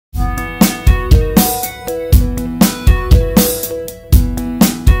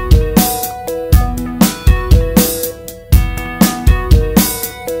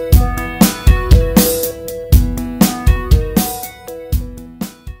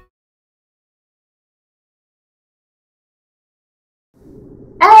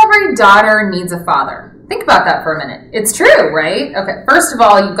Every daughter needs a father. Think about that for a minute. It's true, right? Okay, first of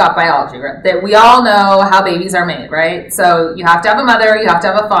all, you've got biology, right? That we all know how babies are made, right? So you have to have a mother, you have to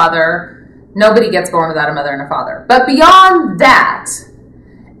have a father. Nobody gets born without a mother and a father. But beyond that,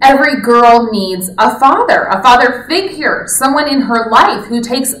 every girl needs a father figure, someone in her life who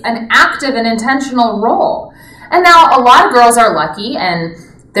takes an active and intentional role. And now a lot of girls are lucky and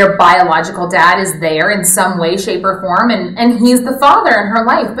their biological dad is there in some way, shape, or form, and he's the father in her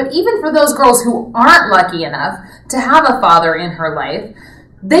life. But even for those girls who aren't lucky enough to have a father in her life,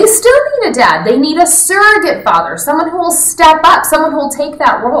 they still need a dad. They need a surrogate father, someone who will step up, someone who will take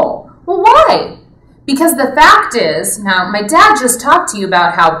that role. Well, why? Because the fact is, now my dad just talked to you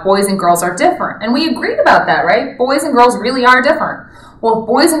about how boys and girls are different, and we agreed about that, right? Boys and girls really are different. Well, if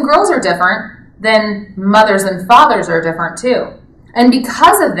boys and girls are different, then mothers and fathers are different too. And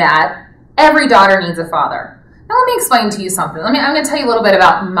because of that, every daughter needs a father. Now let me explain to you something. I'm going to tell you a little bit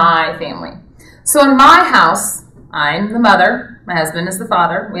about my family. So in my house, I'm the mother, my husband is the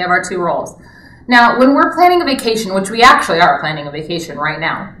father, we have our two roles. Now when we're planning a vacation, which we actually are planning a vacation right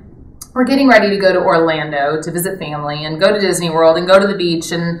now, we're getting ready to go to Orlando to visit family and go to Disney World and go to the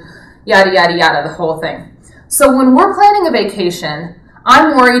beach and yada, yada, yada, the whole thing. So when we're planning a vacation,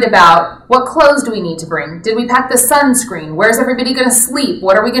 I'm worried about what clothes do we need to bring? Did we pack the sunscreen? Where's everybody going to sleep?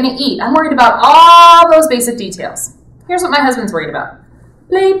 What are we going to eat? I'm worried about all those basic details. Here's what my husband's worried about.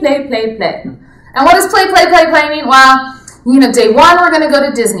 Play, play, play, play. And what does play, play, play, play mean? Well, you know, day one, we're going to go to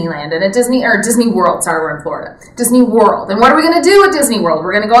Disneyland and Disney World. Sorry, we're in Florida. Disney World. And what are we going to do at Disney World?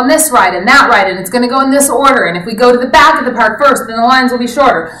 We're going to go on this ride and that ride, and it's going to go in this order. And if we go to the back of the park first, then the lines will be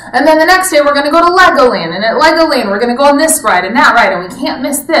shorter. And then the next day, we're going to go to Legoland. And at Legoland, we're going to go on this ride and that ride, and we can't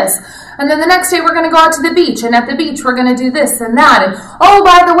miss this. And then the next day, we're going to go out to the beach. And at the beach, we're going to do this and that. And, oh,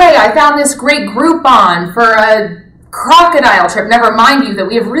 by the way, I found this great Groupon for a crocodile trip. Never mind you that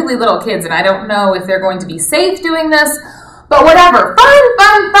we have really little kids, and I don't know if they're going to be safe doing this. But whatever, fun,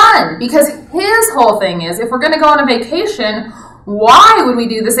 fun, fun, because his whole thing is, if we're going to go on a vacation, why would we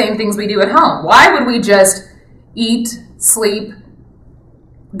do the same things we do at home? Why would we just eat, sleep,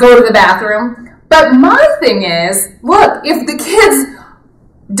 go to the bathroom? But my thing is, look, if the kids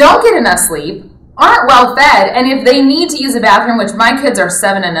don't get enough sleep, aren't well fed, and if they need to use a bathroom, which my kids are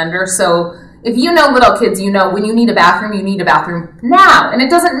 7 and under, so if you know little kids, you know when you need a bathroom now. And it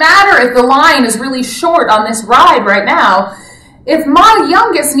doesn't matter if the line is really short on this ride right now. If my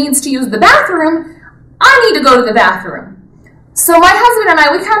youngest needs to use the bathroom, I need to go to the bathroom. So my husband and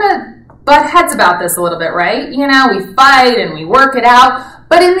I, we kind of butt heads about this a little bit, right? You know, we fight and we work it out.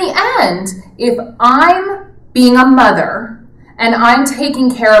 But in the end, if I'm being a mother and I'm taking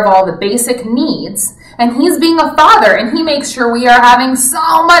care of all the basic needs, and he's being a father, and he makes sure we are having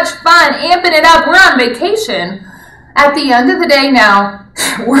so much fun, amping it up, we're on vacation. At the end of the day now,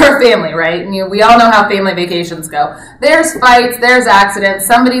 we're a family, right? And we all know how family vacations go. There's fights, there's accidents,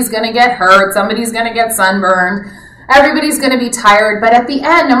 somebody's going to get hurt, somebody's going to get sunburned, everybody's going to be tired. But at the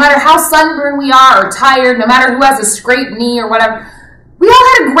end, no matter how sunburned we are or tired, no matter who has a scraped knee or whatever, we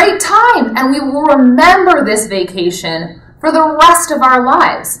all had a great time, and we will remember this vacation for the rest of our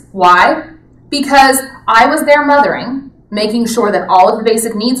lives. Why? Because I was there mothering, making sure that all of the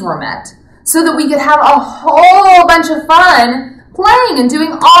basic needs were met, so that we could have a whole bunch of fun playing and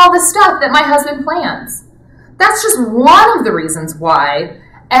doing all the stuff that my husband plans. That's just one of the reasons why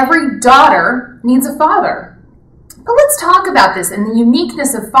every daughter needs a father. But let's talk about this and the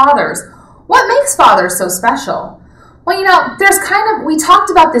uniqueness of fathers. What makes fathers so special? Well, you know, we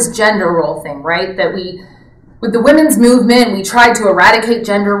talked about this gender role thing, right? That with the women's movement, we tried to eradicate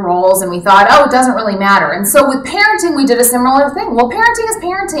gender roles, and we thought, oh, it doesn't really matter. And so with parenting, we did a similar thing. Well, parenting is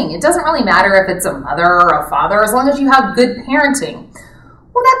parenting. It doesn't really matter if it's a mother or a father, as long as you have good parenting.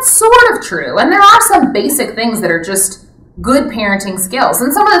 Well, that's sort of true. And there are some basic things that are just good parenting skills.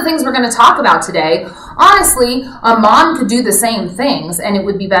 And some of the things we're going to talk about today, honestly, a mom could do the same things, and it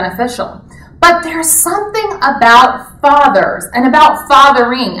would be beneficial. But there's something about fathers and about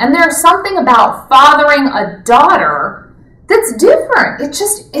fathering, and there's something about fathering a daughter that's different. It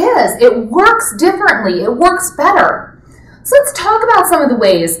just is. It works differently. It works better. So let's talk about some of the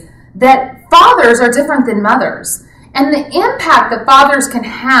ways that fathers are different than mothers and the impact that fathers can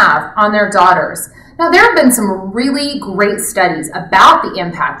have on their daughters. Now, there have been some really great studies about the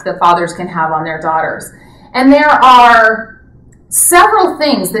impact that fathers can have on their daughters. And there are several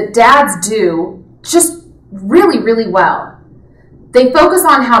things that dads do just really, really well. They focus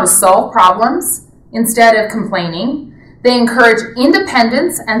on how to solve problems instead of complaining. They encourage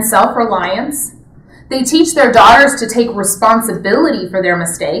independence and self-reliance. They teach their daughters to take responsibility for their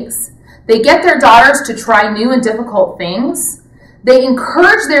mistakes. They get their daughters to try new and difficult things. They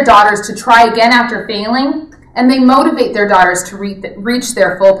encourage their daughters to try again after failing, and they motivate their daughters to reach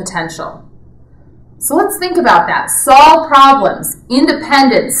their full potential. So let's think about that. Solve problems,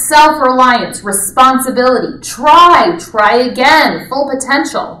 independence, self-reliance, responsibility, try again, full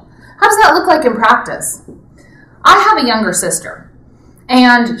potential. How does that look like in practice? I have a younger sister,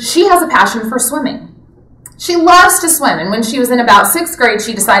 and she has a passion for swimming. She loves to swim, and when she was in about 6th grade,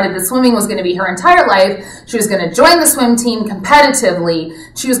 she decided that swimming was going to be her entire life. She was going to join the swim team competitively.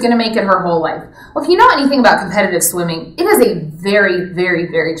 She was going to make it her whole life. Well, if you know anything about competitive swimming, it is a very, very,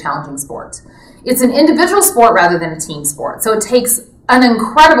 very challenging sport. It's an individual sport rather than a team sport, so it takes an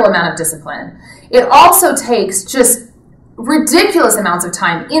incredible amount of discipline. It also takes just ridiculous amounts of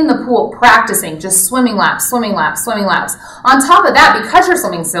time in the pool practicing just swimming laps, swimming laps, swimming laps. On top of that, because you're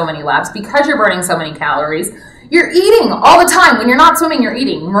swimming so many laps, because you're burning so many calories, you're eating all the time. When you're not swimming, you're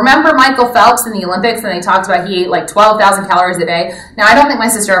eating. Remember Michael Phelps in the Olympics, and they talked about he ate like 12,000 calories a day? Now, I don't think my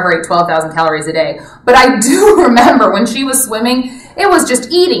sister ever ate 12,000 calories a day, but I do remember when she was swimming, it was just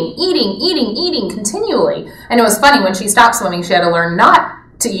eating continually. And it was funny, when she stopped swimming, she had to learn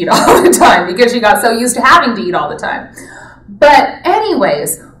not to eat all the time because she got so used to having to eat all the time. But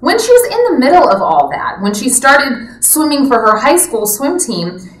anyways, when she was in the middle of all that, when she started swimming for her high school swim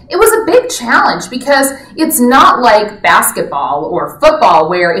team, it was a big challenge because it's not like basketball or football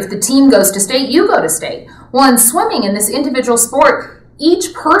where if the team goes to state, you go to state. Well, in swimming, in this individual sport,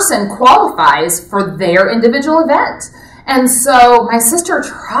 each person qualifies for their individual event. And so my sister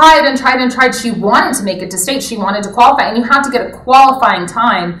tried and tried and tried. She wanted to make it to state. She wanted to qualify, and you have to get a qualifying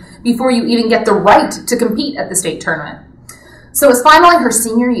time before you even get the right to compete at the state tournament. So it was finally her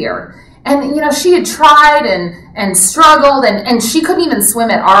senior year. And, you know, she had tried and struggled, and she couldn't even swim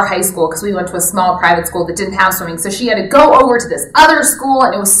at our high school because we went to a small private school that didn't have swimming. So she had to go over to this other school,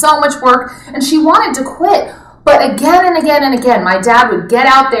 and it was so much work, and she wanted to quit. But again and again and again, my dad would get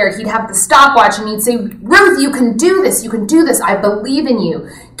out there, he'd have the stopwatch, and he'd say, Ruth, you can do this, I believe in you.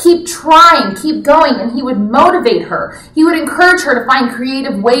 Keep trying, keep going, and he would motivate her. He would encourage her to find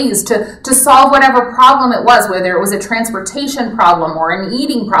creative ways to solve whatever problem it was, whether it was a transportation problem or an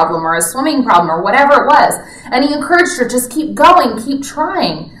eating problem or a swimming problem or whatever it was. And he encouraged her, just keep going, keep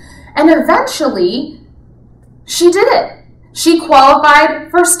trying. And eventually, she did it. She qualified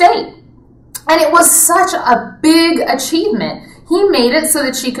for state. And it was such a big achievement. He made it so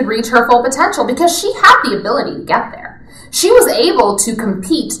that she could reach her full potential because she had the ability to get there. She was able to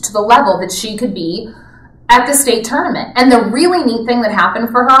compete to the level that she could be at the state tournament. And the really neat thing that happened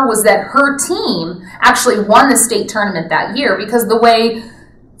for her was that her team actually won the state tournament that year, because the way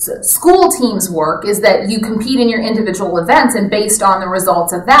school teams work is that you compete in your individual events, and based on the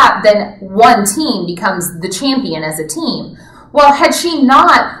results of that, then one team becomes the champion as a team. Well, had she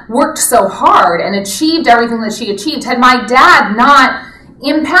not worked so hard and achieved everything that she achieved, had my dad not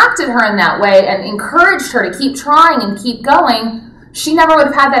impacted her in that way and encouraged her to keep trying and keep going, she never would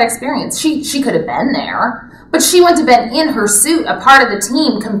have had that experience. She could have been there, but she wouldn't have been in her suit, a part of the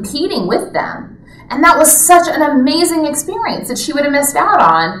team, competing with them. And that was such an amazing experience that she would have missed out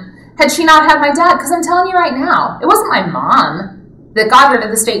on had she not had my dad. Because I'm telling you right now, it wasn't my mom that got her to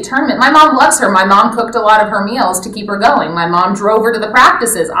the state tournament. My mom loves her. My mom cooked a lot of her meals to keep her going. My mom drove her to the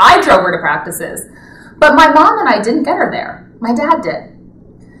practices. I drove her to practices. But my mom and I didn't get her there. My dad did.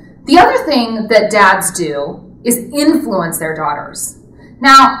 The other thing that dads do is influence their daughters.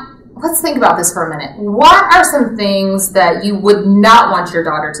 Now, let's think about this for a minute. What are some things that you would not want your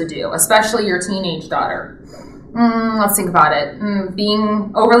daughter to do, especially your teenage daughter? Let's think about it.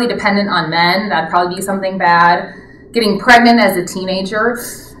 Being overly dependent on men, that'd probably be something bad. Getting pregnant as a teenager,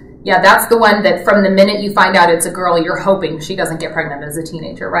 yeah, that's the one that from the minute you find out it's a girl, you're hoping she doesn't get pregnant as a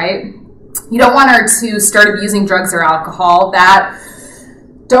teenager, right? You don't want her to start abusing drugs or alcohol.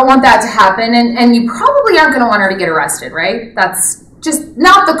 Don't want that to happen, and you probably aren't going to want her to get arrested, right? That's just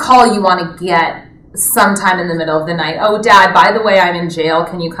not the call you want to get sometime in the middle of the night. Oh, Dad, by the way, I'm in jail.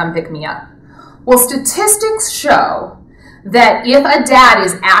 Can you come pick me up? Well, statistics show that if a dad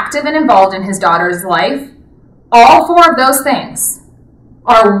is active and involved in his daughter's life, all four of those things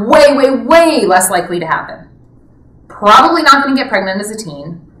are way, way, way less likely to happen. Probably not going to get pregnant as a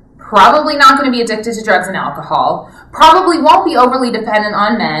teen. Probably not going to be addicted to drugs and alcohol. Probably won't be overly dependent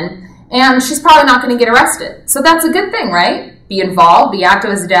on men. And she's probably not going to get arrested. So that's a good thing, right? Be involved, be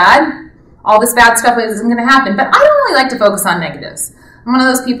active as a dad. All this bad stuff isn't going to happen. But I don't really like to focus on negatives. I'm one of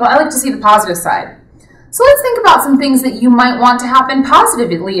those people, I like to see the positive side. So let's think about some things that you might want to happen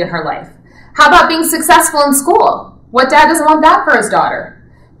positively in her life. How about being successful in school? What dad doesn't want that for his daughter?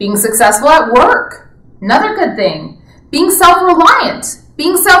 Being successful at work. Another good thing. Being self-reliant.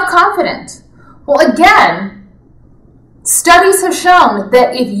 Being self-confident. Well, again, Studies have shown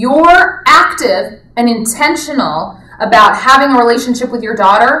that if you're active and intentional about having a relationship with your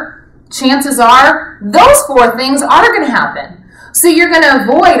daughter, chances are those 4 things are going to happen. So you're going to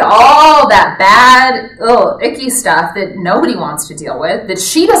avoid all that bad, icky stuff that nobody wants to deal with, that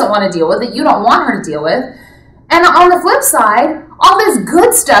she doesn't want to deal with, that you don't want her to deal with. And on the flip side, all this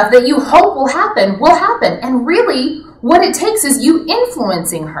good stuff that you hope will happen. And really, what it takes is you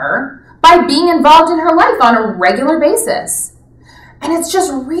influencing her by being involved in her life on a regular basis. And it's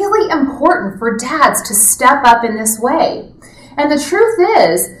just really important for dads to step up in this way. And the truth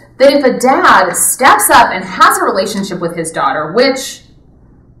is that if a dad steps up and has a relationship with his daughter, which,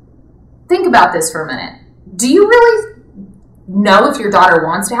 think about this for a minute. Do you really know if your daughter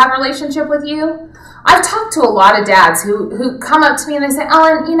wants to have a relationship with you? I've talked to a lot of dads who come up to me and they say,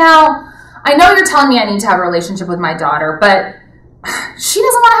 Ellen, I know you're telling me I need to have a relationship with my daughter, but she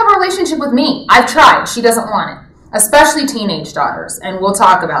doesn't want to have a relationship with me. I've tried. She doesn't want it, especially teenage daughters. And we'll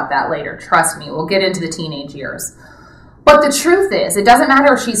talk about that later. Trust me, we'll get into the teenage years. But the truth is, it doesn't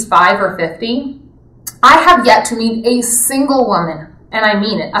matter if she's 5 or 50. I have yet to meet a single woman, and I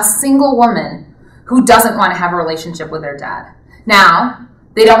mean it, a single woman who doesn't want to have a relationship with their dad. Now,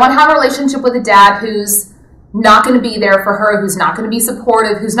 they don't want to have a relationship with a dad who's not going to be there for her, who's not going to be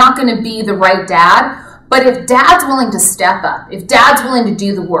supportive, who's not going to be the right dad. But if dad's willing to step up, if dad's willing to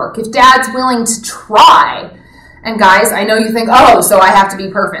do the work, if dad's willing to try, and guys, I know you think, oh, so I have to be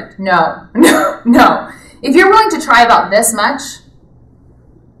perfect. No. If you're willing to try about this much,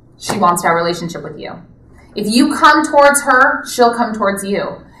 she wants to have a relationship with you. If you come towards her, she'll come towards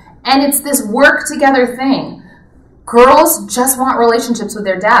you. And it's this work together thing. Girls just want relationships with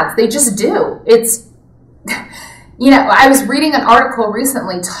their dads. They just do. It's, I was reading an article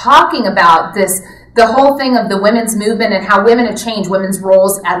recently talking about this, the whole thing of the women's movement and how women have changed women's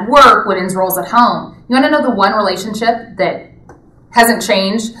roles at work, women's roles at home. You want to know the one relationship that hasn't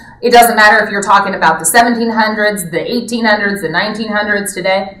changed? It doesn't matter if you're talking about the 1700s, the 1800s, the 1900s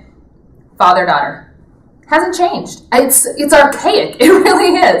today. Father-daughter. Hasn't changed. It's archaic. It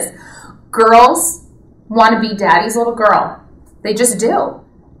really is. Girls want to be daddy's little girl. They just do.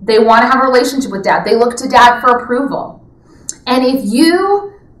 They want to have a relationship with dad. They look to dad for approval. And if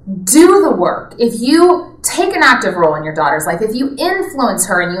you do the work, if you take an active role in your daughter's life, if you influence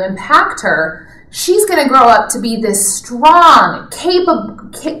her and you impact her, she's going to grow up to be this strong,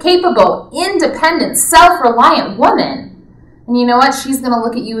 capable, independent, self-reliant woman. And you know what? She's going to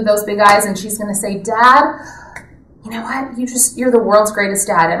look at you with those big eyes and she's going to say, Dad, you know what? You're the world's greatest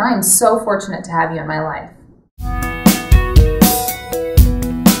dad, and I am so fortunate to have you in my life.